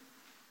good.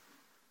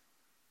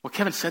 Well,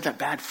 Kevin said that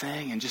bad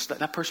thing and just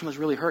that person was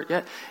really hurt.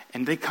 Yeah.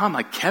 And they come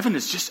like, Kevin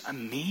is just a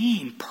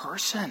mean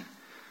person.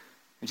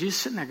 And Jesus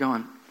is sitting there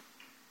going,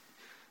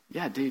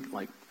 yeah, dude,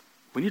 like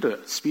we need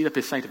to speed up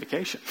his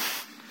sanctification.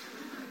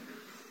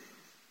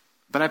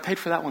 But I paid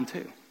for that one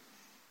too.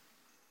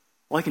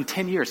 Like in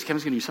 10 years,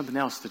 Kevin's going to do something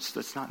else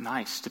that's not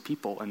nice to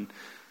people. And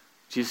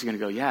Jesus is going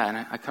to go, yeah,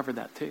 and I covered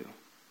that too.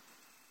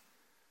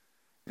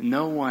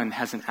 No one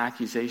has an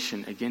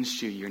accusation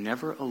against you. You're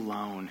never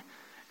alone.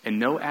 And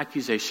no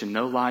accusation,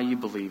 no lie you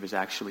believe is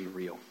actually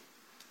real.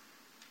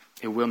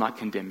 It will not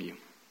condemn you.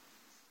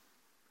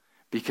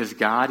 Because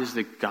God is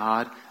the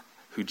God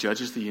who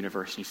judges the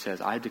universe, and he says,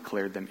 I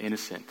declared them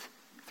innocent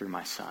through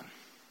my Son.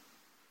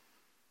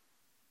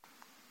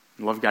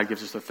 The love of God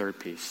gives us the third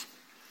piece.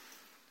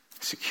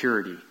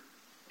 Security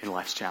in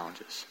life's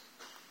challenges.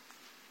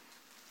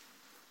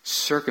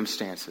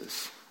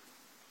 circumstances,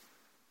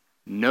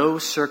 no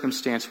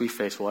circumstance we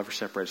face will ever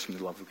separate us from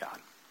the love of God.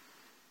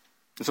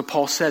 And so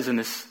Paul says in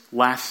this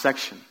last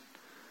section,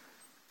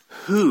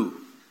 who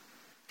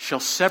shall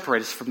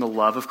separate us from the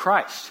love of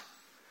Christ?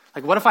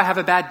 Like, what if I have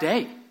a bad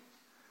day?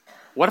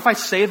 What if I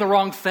say the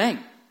wrong thing?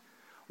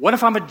 What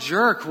if I'm a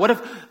jerk? What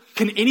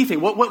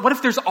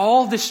if there's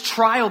all this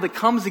trial that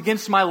comes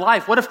against my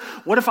life? What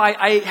if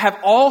I have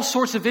all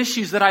sorts of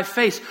issues that I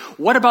face?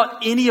 What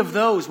about any of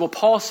those? Well,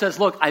 Paul says,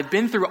 look, I've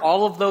been through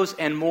all of those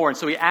and more. And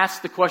so he asks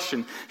the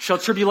question, shall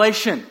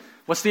tribulation?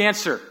 What's the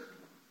answer?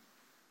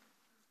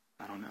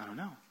 I don't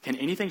know. Can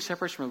anything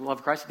separate us from the love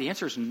of Christ? The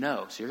answer is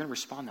no. So you're going to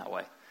respond that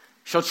way.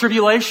 Shall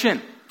tribulation?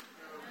 No.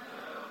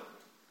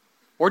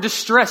 Or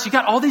distress? You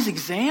got all these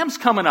exams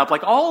coming up,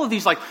 like all of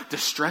these like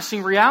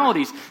distressing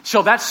realities.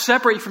 Shall that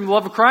separate you from the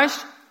love of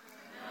Christ?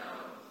 No.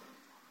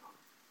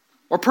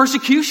 Or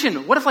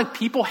persecution? What if like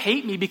people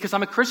hate me because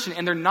I'm a Christian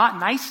and they're not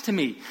nice to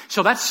me?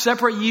 Shall that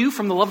separate you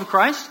from the love of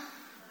Christ?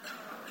 No.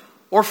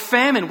 Or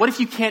famine? What if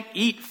you can't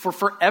eat for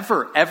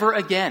forever, ever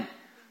again?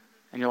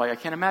 And you're like, I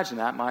can't imagine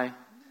that. My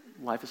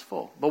life is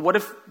full. But what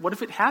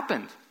if it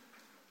happened?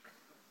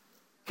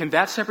 Can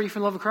that separate you from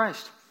the love of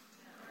Christ?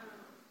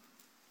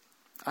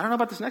 I don't know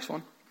about this next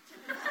one.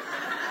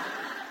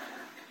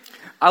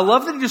 I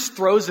love that he just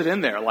throws it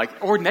in there, like,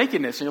 or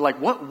nakedness. And you're like,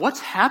 what's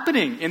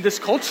happening in this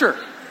culture?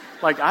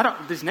 Like,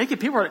 these naked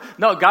people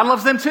no, God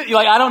loves them too. You're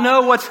like, I don't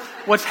know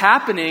what's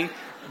happening,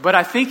 but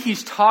I think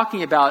he's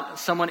talking about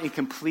someone in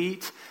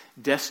complete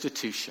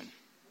destitution.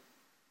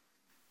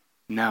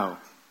 No.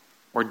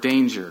 Or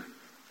danger,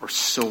 or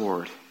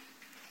sword.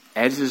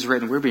 As it is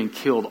written, we're being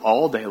killed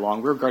all day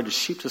long. We're regarded as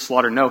sheep to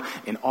slaughter. No,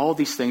 in all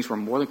these things, we're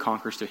more than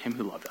conquerors through him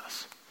who loved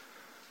us.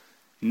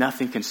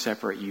 Nothing can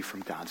separate you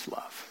from God's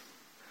love.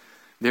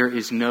 There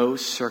is no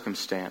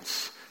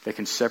circumstance that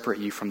can separate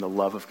you from the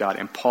love of God.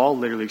 And Paul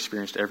literally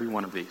experienced every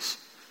one of these.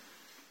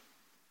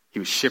 He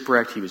was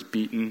shipwrecked, he was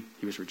beaten,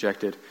 he was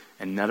rejected,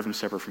 and none of them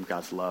separate from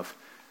God's love.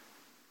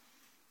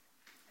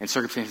 And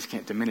circumstances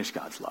can't diminish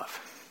God's love.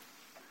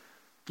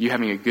 You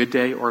having a good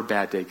day or a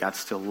bad day, God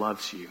still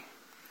loves you.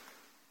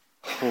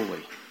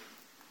 Holy.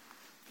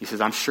 He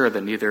says, I'm sure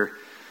that neither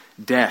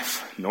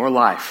death, nor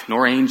life,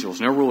 nor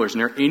angels, nor rulers,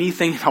 nor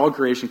anything in all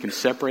creation can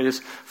separate us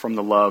from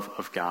the love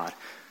of God.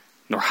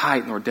 Nor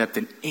height, nor depth,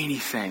 and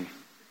anything.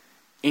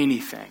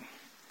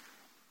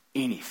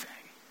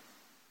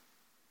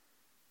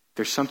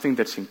 There's something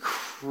that's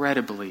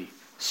incredibly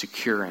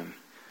securing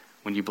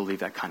when you believe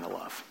that kind of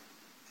love.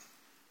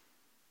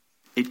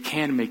 It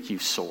can make you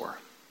soar.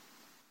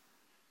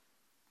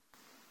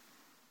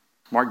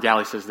 Mark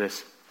Galli says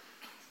this,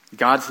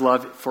 God's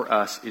love for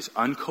us is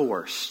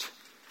uncoerced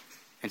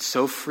and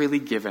so freely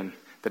given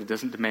that it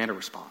doesn't demand a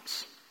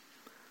response.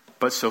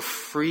 But so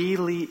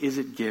freely is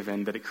it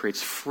given that it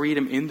creates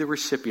freedom in the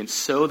recipient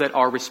so that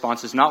our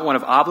response is not one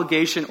of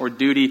obligation or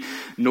duty,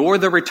 nor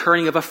the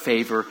returning of a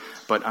favor,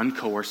 but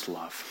uncoerced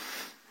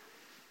love.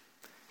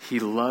 He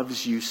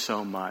loves you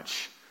so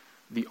much,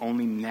 the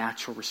only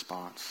natural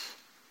response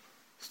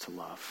is to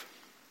love.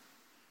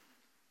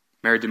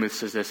 Mary DeMuth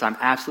says this, I'm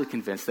absolutely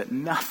convinced that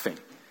nothing,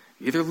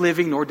 either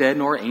living nor dead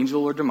nor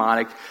angel or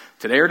demonic,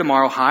 today or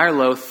tomorrow, high or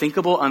low,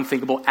 thinkable,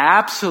 unthinkable,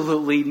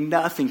 absolutely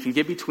nothing can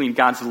get between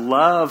God's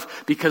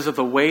love because of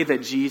the way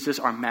that Jesus,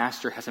 our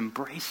master, has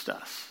embraced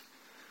us.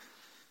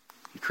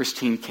 And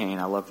Christine Kane,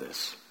 I love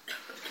this.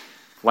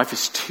 Life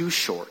is too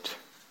short.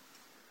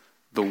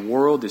 The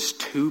world is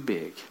too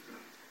big.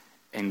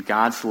 And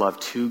God's love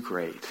too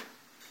great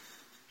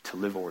to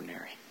live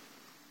ordinary.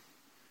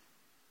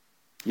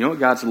 You know what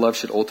God's love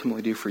should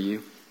ultimately do for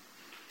you?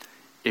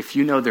 If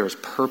you know there is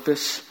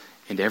purpose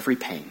in every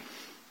pain,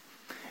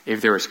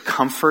 if there is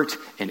comfort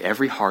in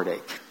every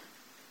heartache,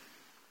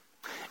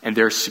 and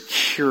there is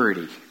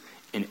security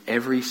in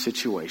every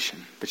situation,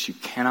 that you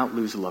cannot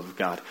lose the love of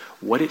God,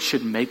 what it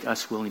should make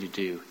us willing to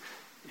do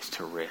is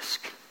to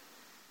risk.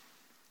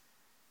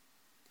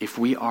 If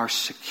we are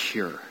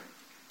secure,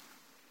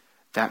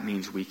 that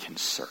means we can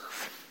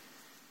serve.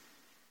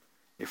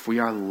 If we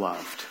are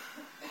loved,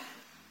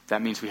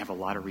 that means we have a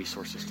lot of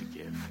resources to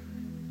give.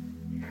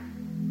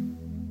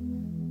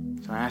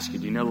 So I ask you,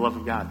 do you know the love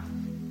of God?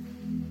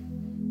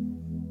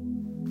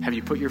 Have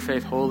you put your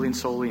faith wholly and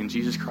solely in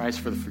Jesus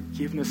Christ for the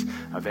forgiveness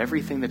of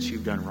everything that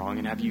you've done wrong?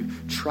 And have you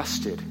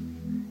trusted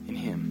in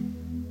him?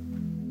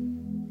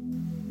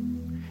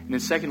 And then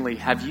secondly,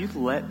 have you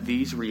let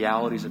these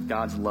realities of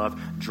God's love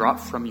drop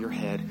from your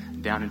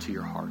head down into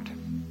your heart?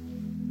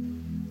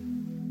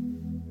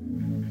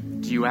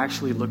 Do you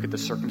actually look at the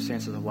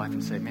circumstances of life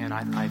and say, man,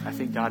 I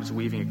think God is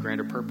weaving a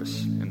grander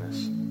purpose in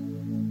this?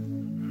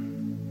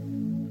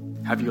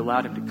 Have you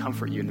allowed him to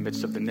comfort you in the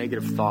midst of the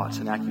negative thoughts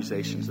and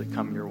accusations that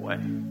come your way?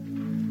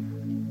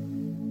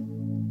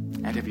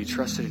 And have you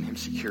trusted in him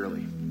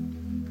securely?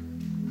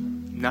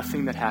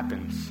 Nothing that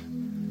happens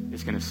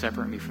is going to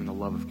separate me from the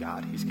love of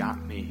God. He's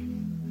got me.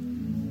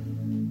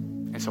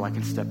 And so I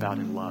can step out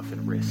in love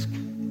and risk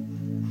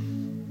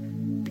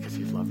because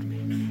he's loved me.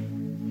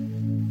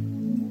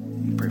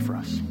 Pray for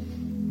us.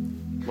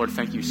 Lord,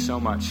 thank you so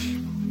much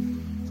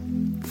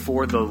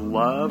for the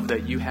love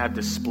that you have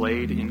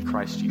displayed in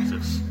Christ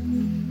Jesus.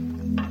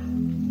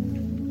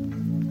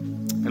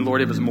 And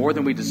Lord, it was more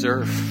than we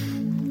deserve.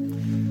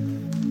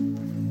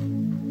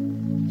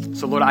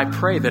 So Lord, I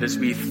pray that as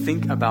we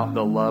think about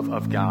the love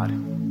of God,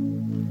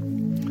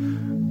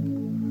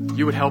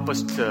 you would help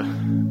us to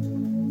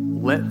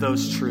let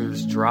those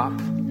truths drop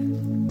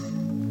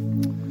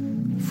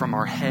from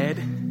our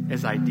head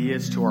as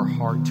ideas to our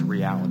heart to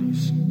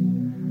realities.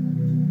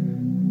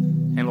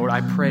 And Lord,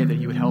 I pray that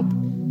you would help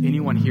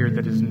anyone here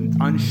that is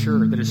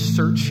unsure, that is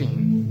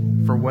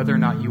searching for whether or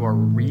not you are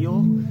real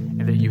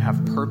and that you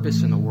have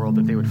purpose in the world,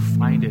 that they would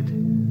find it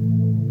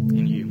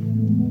in you.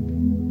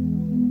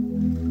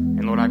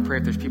 And Lord, I pray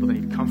if there's people that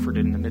need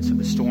comforted in the midst of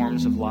the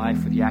storms of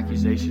life or the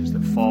accusations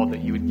that fall,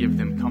 that you would give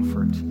them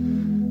comfort,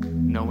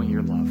 knowing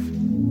your love.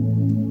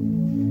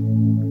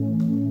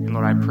 And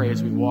Lord, I pray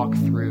as we walk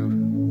through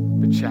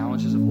the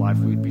challenges of life,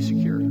 we would be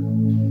secure,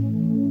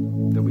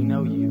 that we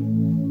know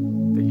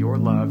you, that your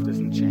love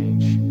doesn't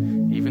change,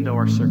 even though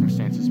our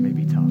circumstances may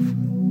be tough.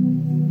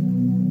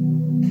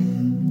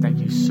 Thank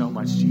you so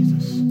much,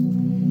 Jesus.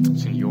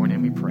 It's in your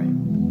name we pray.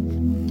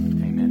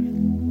 Amen.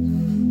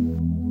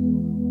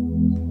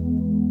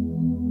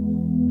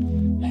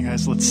 Hey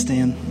guys, let's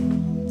stand.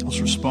 Let's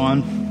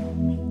respond,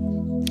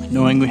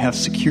 knowing we have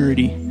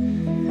security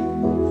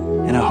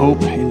and a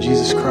hope in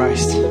Jesus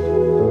Christ.